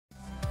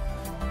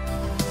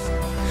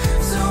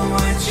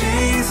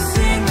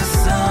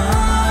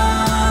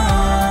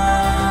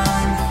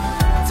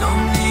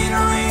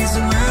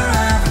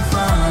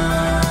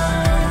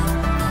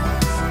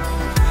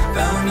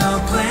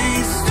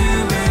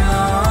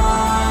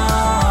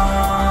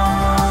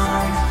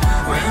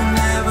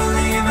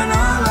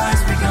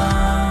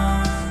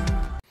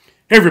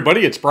Hey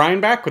everybody, it's Brian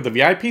back with the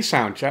VIP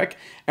Soundcheck,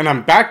 and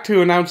I'm back to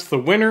announce the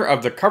winner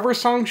of the cover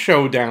song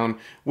Showdown,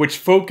 which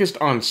focused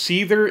on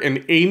Seether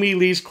and Amy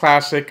Lee's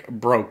classic,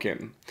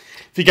 Broken.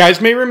 If you guys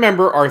may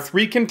remember, our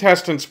three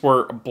contestants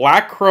were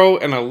Blaq,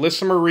 Qrow, and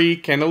Alyssa Marie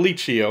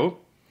Canalichio,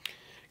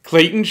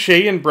 Clayton,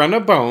 Shay, and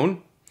Brenna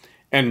Bone,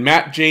 and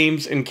Matt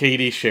James and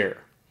Kati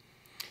Cher.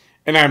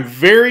 And I'm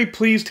very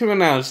pleased to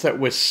announce that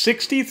with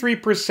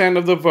 63%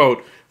 of the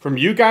vote from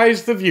you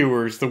guys, the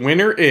viewers, the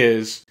winner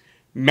is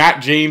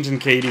Matt James and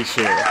Kati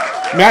Cher.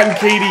 Matt and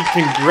Kati,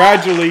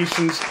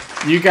 congratulations.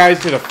 You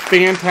guys did a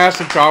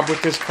fantastic job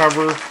with this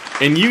cover,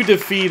 and you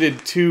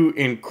defeated two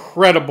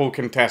incredible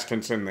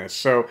contestants in this.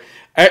 So,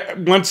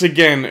 once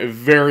again,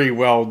 very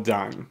well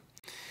done.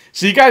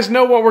 So you guys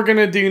know what we're going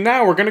to do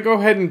now. We're going to go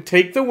ahead and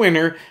take the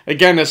winner,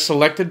 again, as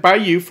selected by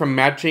you from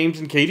Matt James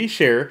and Kati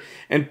Cher,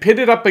 and pit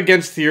it up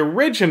against the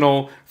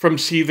original from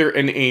Seether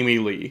and Amy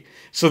Lee.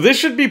 So this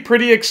should be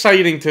pretty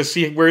exciting to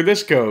see where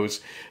this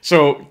goes.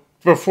 So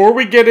before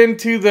we get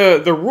into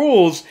the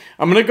rules,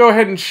 I'm going to go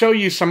ahead and show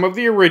you some of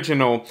the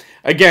original.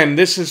 Again,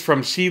 this is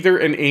from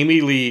Seether and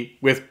Amy Lee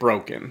with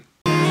Broken.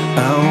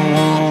 I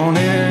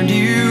wanted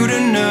you to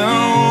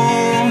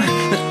know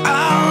that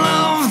I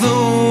love the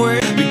way,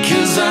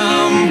 because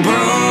I'm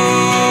broken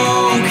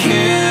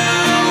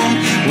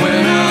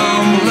when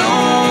I'm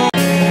alone.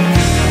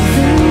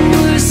 The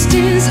worst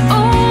is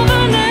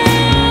over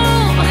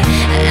now,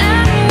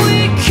 and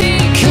we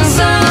can't, 'cause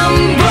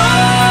I'm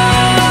broken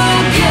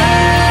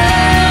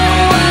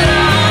when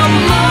I'm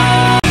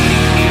alone.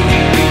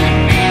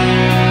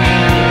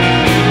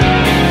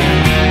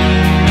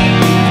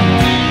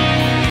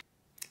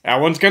 That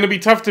one's going to be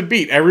tough to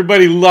beat.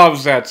 Everybody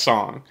loves that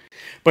song.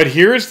 But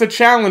here's the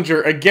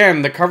challenger,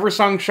 again, the cover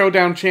song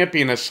Showdown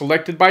champion as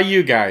selected by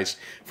you guys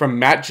from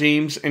Matt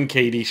James and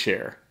Kati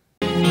Cher.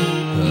 I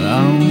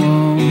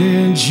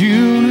wanted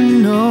you to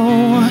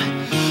know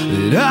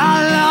that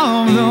I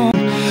love them,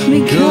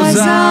 because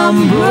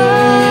I'm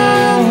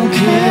broken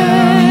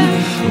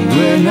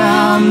when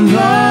I'm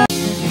lost.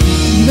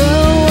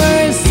 The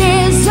worst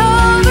is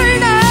over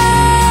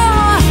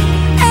now,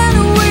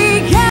 and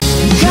we can't,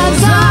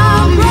 'cause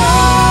I'm broken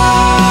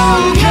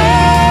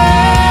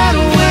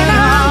when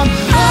I'm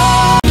lost.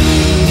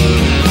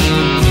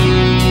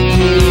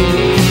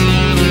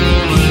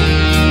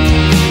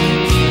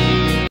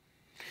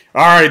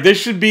 Alright, this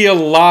should be a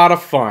lot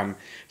of fun.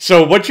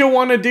 So what you'll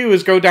want to do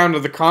is go down to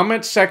the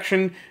comments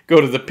section,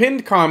 go to the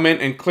pinned comment,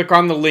 and click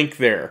on the link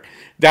there.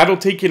 That'll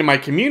take you to my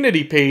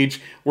community page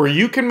where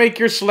you can make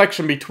your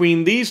selection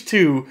between these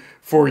two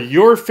for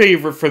your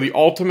favorite for the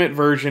ultimate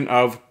version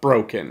of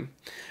Broken.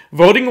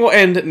 Voting will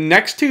end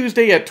next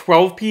Tuesday at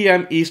 12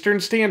 p.m. Eastern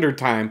Standard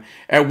Time,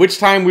 at which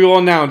time we will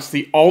announce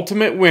the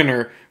ultimate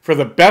winner for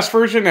the best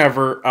version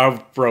ever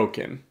of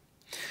Broken.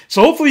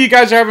 So hopefully you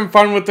guys are having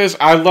fun with this.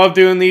 I love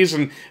doing these,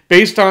 and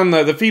based on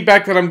the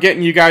feedback that I'm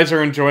getting, you guys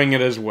are enjoying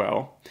it as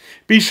well.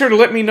 Be sure to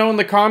let me know in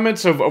the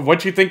comments of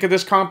what you think of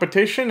this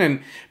competition, and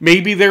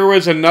maybe there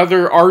was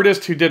another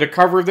artist who did a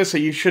cover of this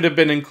that you should have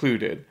been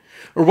included.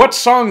 Or what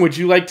song would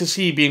you like to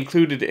see be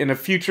included in a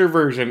future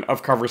version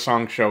of Cover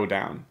Song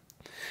Showdown?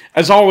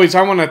 As always,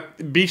 I want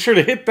to be sure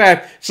to hit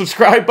that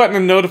subscribe button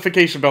and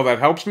notification bell. That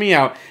helps me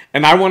out,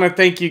 and I want to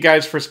thank you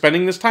guys for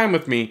spending this time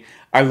with me.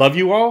 I love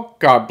you all.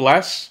 God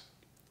bless.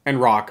 And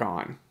rock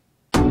on.